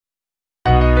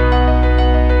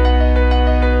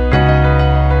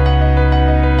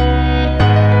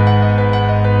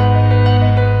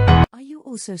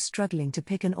also struggling to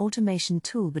pick an automation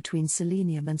tool between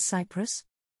Selenium and Cypress?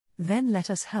 Then let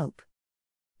us help.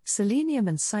 Selenium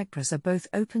and Cypress are both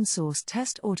open-source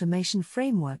test automation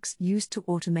frameworks used to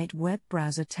automate web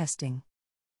browser testing.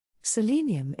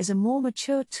 Selenium is a more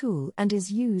mature tool and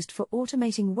is used for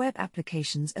automating web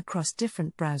applications across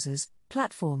different browsers,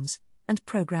 platforms, and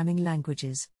programming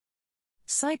languages.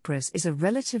 Cypress is a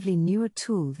relatively newer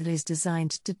tool that is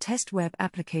designed to test web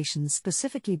applications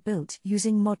specifically built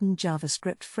using modern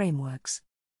JavaScript frameworks.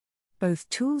 Both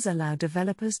tools allow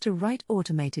developers to write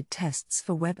automated tests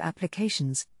for web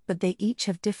applications, but they each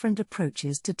have different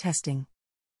approaches to testing.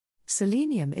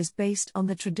 Selenium is based on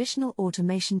the traditional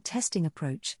automation testing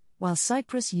approach, while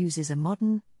Cypress uses a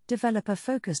modern,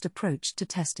 developer-focused approach to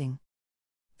testing.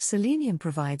 Selenium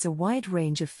provides a wide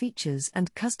range of features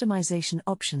and customization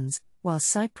options, while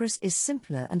Cypress is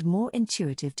simpler and more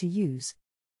intuitive to use.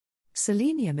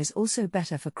 Selenium is also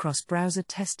better for cross-browser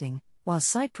testing, while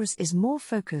Cypress is more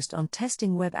focused on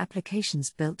testing web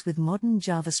applications built with modern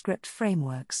JavaScript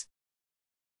frameworks.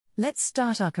 Let's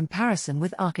start our comparison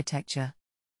with architecture.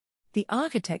 The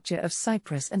architecture of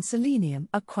Cypress and Selenium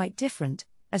are quite different,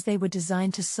 as they were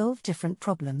designed to solve different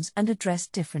problems and address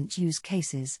different use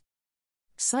cases.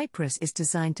 Cypress is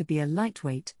designed to be a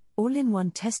lightweight, all-in-one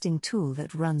testing tool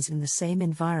that runs in the same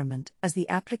environment as the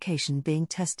application being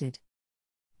tested.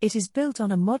 It is built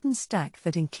on a modern stack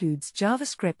that includes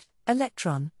JavaScript,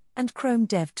 Electron, and Chrome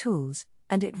dev tools,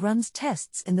 and it runs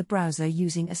tests in the browser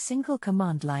using a single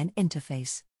command line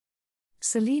interface.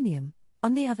 Selenium,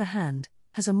 on the other hand,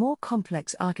 has a more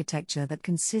complex architecture that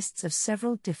consists of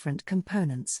several different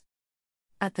components.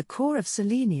 At the core of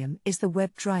Selenium is the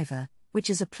WebDriver, which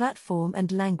is a platform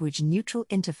and language-neutral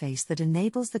interface that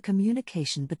enables the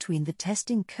communication between the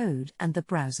testing code and the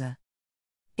browser.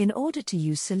 In order to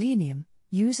use Selenium,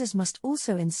 users must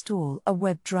also install a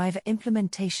WebDriver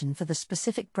implementation for the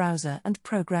specific browser and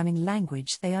programming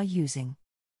language they are using.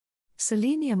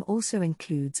 Selenium also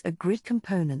includes a grid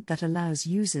component that allows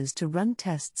users to run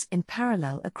tests in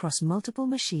parallel across multiple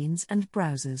machines and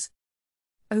browsers.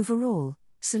 Overall,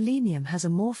 Selenium has a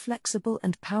more flexible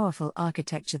and powerful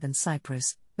architecture than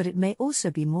Cypress, but it may also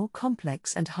be more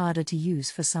complex and harder to use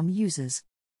for some users.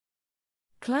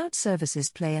 Cloud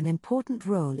services play an important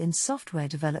role in software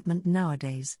development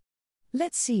nowadays.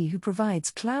 Let's see who provides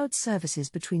cloud services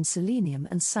between Selenium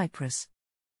and Cypress.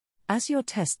 As your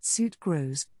test suite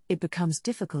grows, it becomes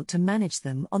difficult to manage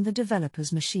them on the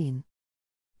developer's machine.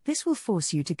 This will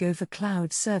force you to go for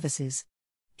cloud services.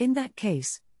 In that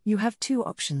case, you have two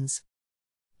options.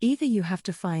 Either you have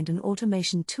to find an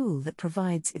automation tool that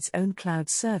provides its own cloud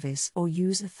service or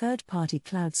use a third-party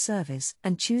cloud service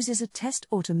and chooses a test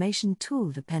automation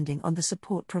tool depending on the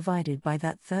support provided by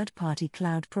that third-party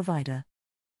cloud provider.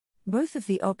 Both of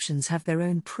the options have their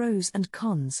own pros and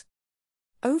cons.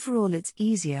 Overall, it's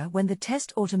easier when the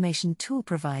test automation tool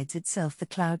provides itself the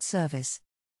cloud service.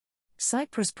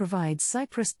 Cypress provides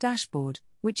Cypress Dashboard,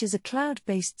 which is a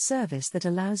cloud-based service that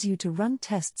allows you to run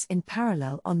tests in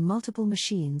parallel on multiple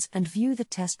machines and view the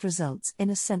test results in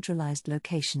a centralized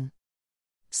location.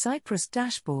 Cypress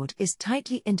Dashboard is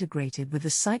tightly integrated with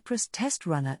the Cypress Test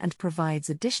Runner and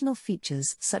provides additional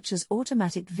features such as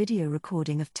automatic video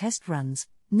recording of test runs,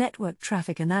 network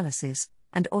traffic analysis,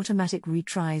 and automatic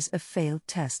retries of failed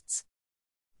tests.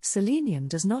 Selenium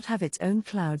does not have its own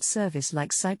cloud service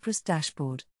like Cypress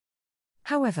Dashboard.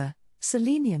 However,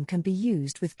 Selenium can be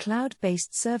used with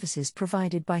cloud-based services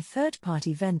provided by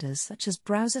third-party vendors such as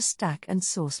Browser Stack and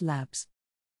Source Labs.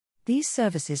 These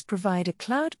services provide a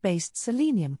cloud-based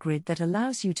Selenium grid that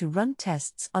allows you to run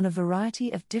tests on a variety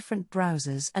of different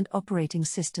browsers and operating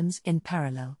systems in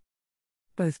parallel.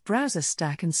 Both Browser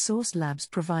Stack and Source Labs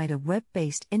provide a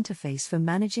web-based interface for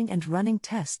managing and running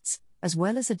tests, as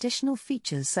well as additional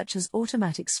features such as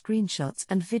automatic screenshots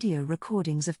and video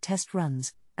recordings of test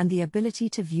runs, and the ability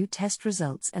to view test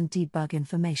results and debug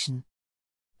information.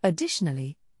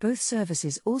 Additionally, both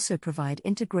services also provide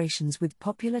integrations with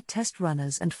popular test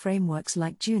runners and frameworks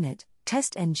like Junit,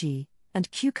 TestNG, and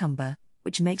Cucumber,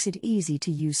 which makes it easy to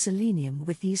use Selenium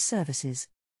with these services.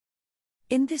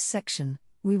 In this section,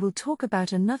 we will talk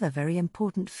about another very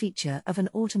important feature of an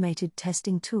automated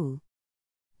testing tool.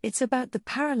 It's about the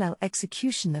parallel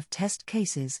execution of test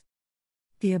cases.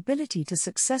 The ability to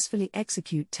successfully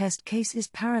execute test cases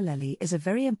parallelly is a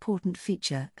very important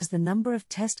feature as the number of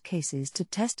test cases to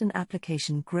test an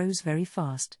application grows very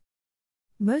fast.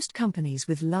 Most companies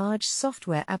with large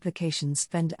software applications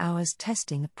spend hours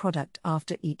testing a product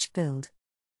after each build.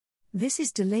 This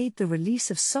has delayed the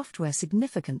release of software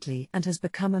significantly and has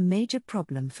become a major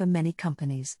problem for many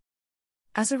companies.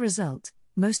 As a result,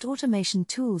 most automation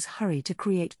tools hurry to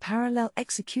create parallel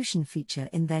execution feature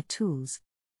in their tools.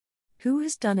 Who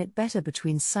has done it better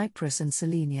between Cypress and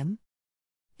Selenium?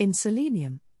 In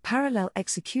Selenium, parallel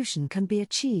execution can be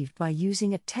achieved by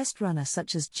using a test runner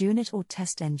such as Junit or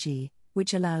TestNG,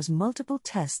 which allows multiple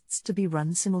tests to be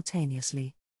run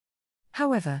simultaneously.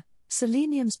 However,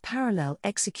 Selenium's parallel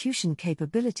execution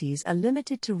capabilities are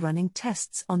limited to running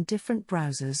tests on different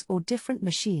browsers or different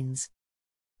machines.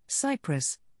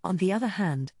 Cypress, on the other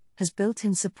hand, has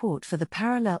built-in support for the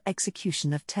parallel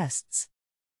execution of tests.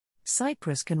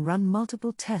 Cypress can run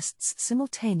multiple tests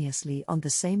simultaneously on the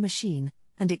same machine,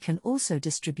 and it can also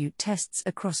distribute tests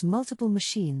across multiple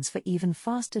machines for even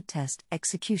faster test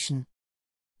execution.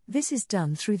 This is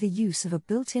done through the use of a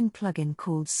built-in plugin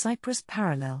called Cypress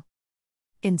Parallel.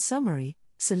 In summary,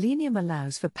 Selenium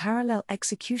allows for parallel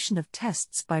execution of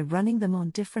tests by running them on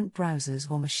different browsers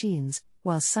or machines,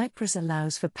 while Cypress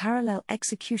allows for parallel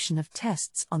execution of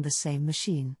tests on the same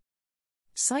machine.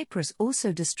 Cypress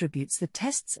also distributes the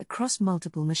tests across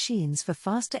multiple machines for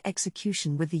faster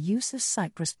execution with the use of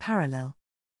Cypress Parallel.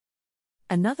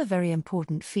 Another very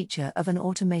important feature of an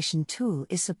automation tool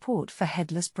is support for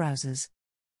headless browsers.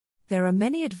 There are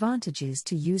many advantages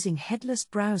to using headless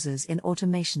browsers in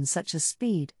automation, such as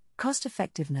speed,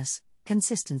 cost-effectiveness,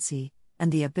 consistency,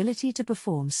 and the ability to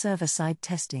perform server-side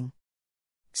testing.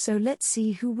 So let's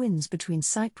see who wins between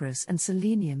Cypress and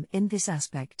Selenium in this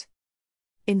aspect.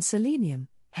 In Selenium,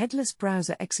 headless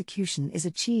browser execution is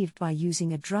achieved by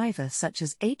using a driver such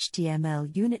as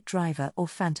HTML unit driver or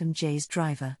PhantomJS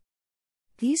driver.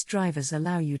 These drivers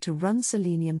allow you to run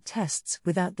Selenium tests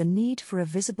without the need for a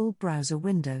visible browser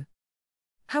window.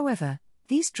 However,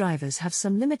 these drivers have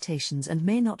some limitations and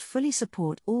may not fully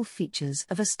support all features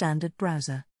of a standard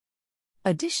browser.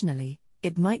 Additionally,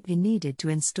 it might be needed to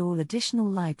install additional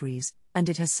libraries, and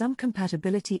it has some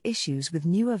compatibility issues with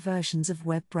newer versions of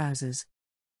web browsers.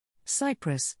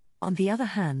 Cypress, on the other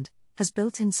hand, has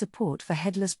built-in support for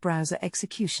headless browser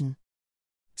execution.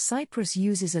 Cypress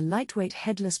uses a lightweight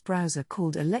headless browser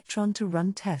called Electron to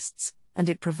run tests, and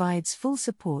it provides full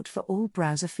support for all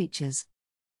browser features.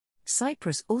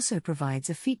 Cypress also provides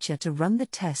a feature to run the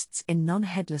tests in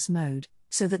non-headless mode,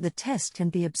 so that the test can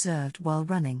be observed while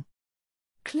running.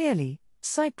 Clearly,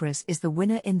 Cypress is the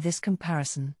winner in this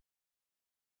comparison.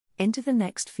 Into the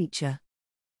next feature.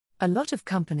 A lot of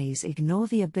companies ignore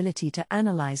the ability to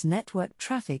analyze network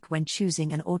traffic when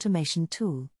choosing an automation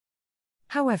tool.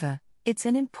 However, it's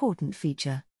an important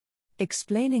feature.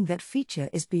 Explaining that feature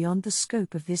is beyond the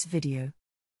scope of this video.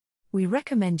 We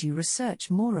recommend you research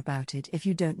more about it if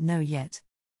you don't know yet.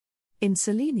 In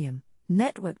Selenium,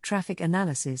 network traffic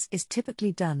analysis is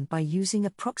typically done by using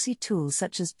a proxy tool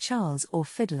such as Charles or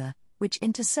Fiddler, which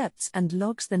intercepts and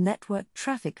logs the network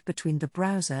traffic between the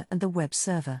browser and the web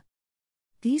server.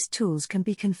 These tools can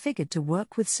be configured to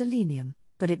work with Selenium,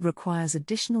 but it requires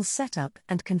additional setup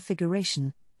and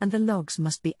configuration, and the logs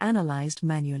must be analyzed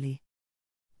manually.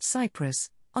 Cypress,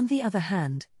 on the other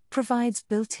hand, provides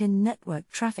built-in network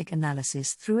traffic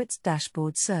analysis through its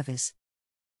dashboard service.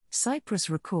 Cypress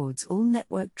records all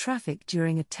network traffic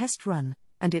during a test run,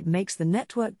 and it makes the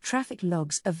network traffic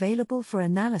logs available for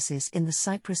analysis in the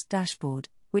Cypress dashboard,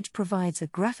 which provides a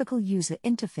graphical user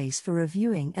interface for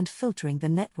reviewing and filtering the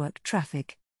network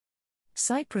traffic.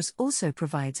 Cypress also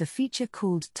provides a feature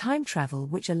called time travel,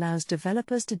 which allows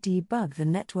developers to debug the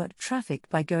network traffic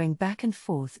by going back and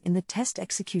forth in the test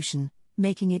execution,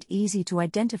 making it easy to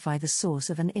identify the source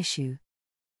of an issue.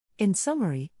 In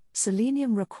summary,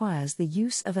 Selenium requires the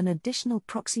use of an additional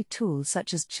proxy tool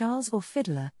such as Charles or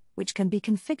Fiddler, which can be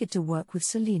configured to work with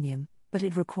Selenium, but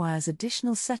it requires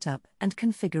additional setup and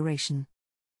configuration.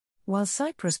 While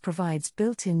Cypress provides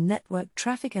built-in network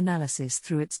traffic analysis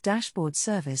through its dashboard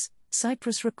service,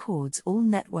 Cypress records all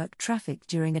network traffic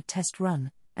during a test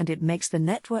run, and it makes the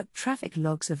network traffic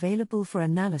logs available for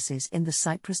analysis in the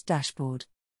Cypress dashboard.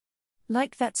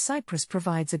 Like that, Cypress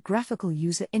provides a graphical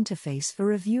user interface for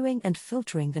reviewing and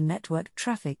filtering the network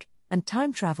traffic, and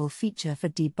time travel feature for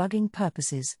debugging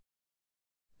purposes.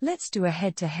 Let's do a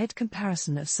head-to-head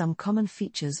comparison of some common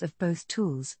features of both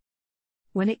tools.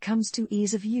 When it comes to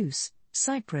ease of use,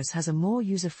 Cypress has a more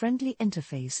user-friendly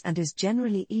interface and is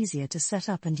generally easier to set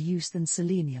up and use than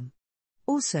Selenium.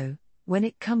 Also, when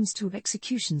it comes to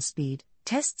execution speed,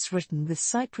 tests written with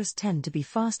Cypress tend to be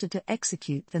faster to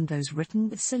execute than those written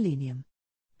with Selenium.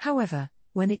 However,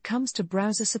 when it comes to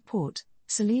browser support,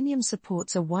 Selenium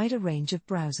supports a wider range of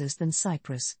browsers than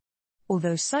Cypress.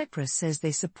 Although Cypress says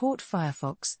they support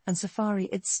Firefox and Safari,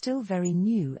 it's still very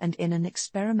new and in an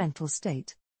experimental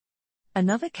state.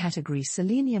 Another category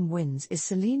Selenium wins is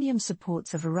Selenium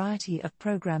supports a variety of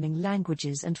programming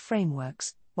languages and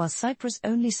frameworks, while Cypress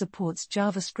only supports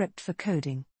JavaScript for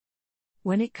coding.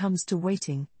 When it comes to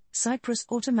waiting, Cypress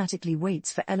automatically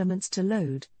waits for elements to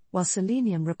load, while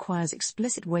Selenium requires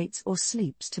explicit waits or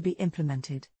sleeps to be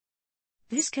implemented.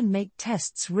 This can make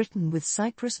tests written with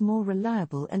Cypress more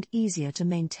reliable and easier to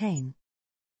maintain.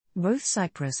 Both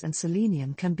Cypress and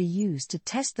Selenium can be used to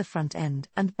test the front end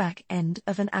and back end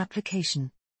of an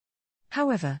application.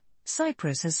 However,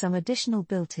 Cypress has some additional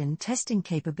built-in testing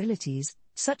capabilities,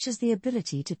 such as the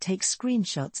ability to take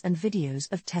screenshots and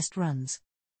videos of test runs.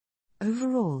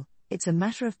 Overall, it's a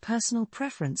matter of personal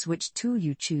preference which tool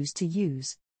you choose to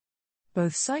use.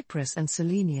 Both Cypress and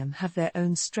Selenium have their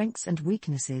own strengths and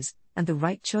weaknesses, and the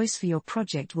right choice for your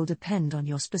project will depend on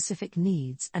your specific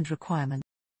needs and requirements.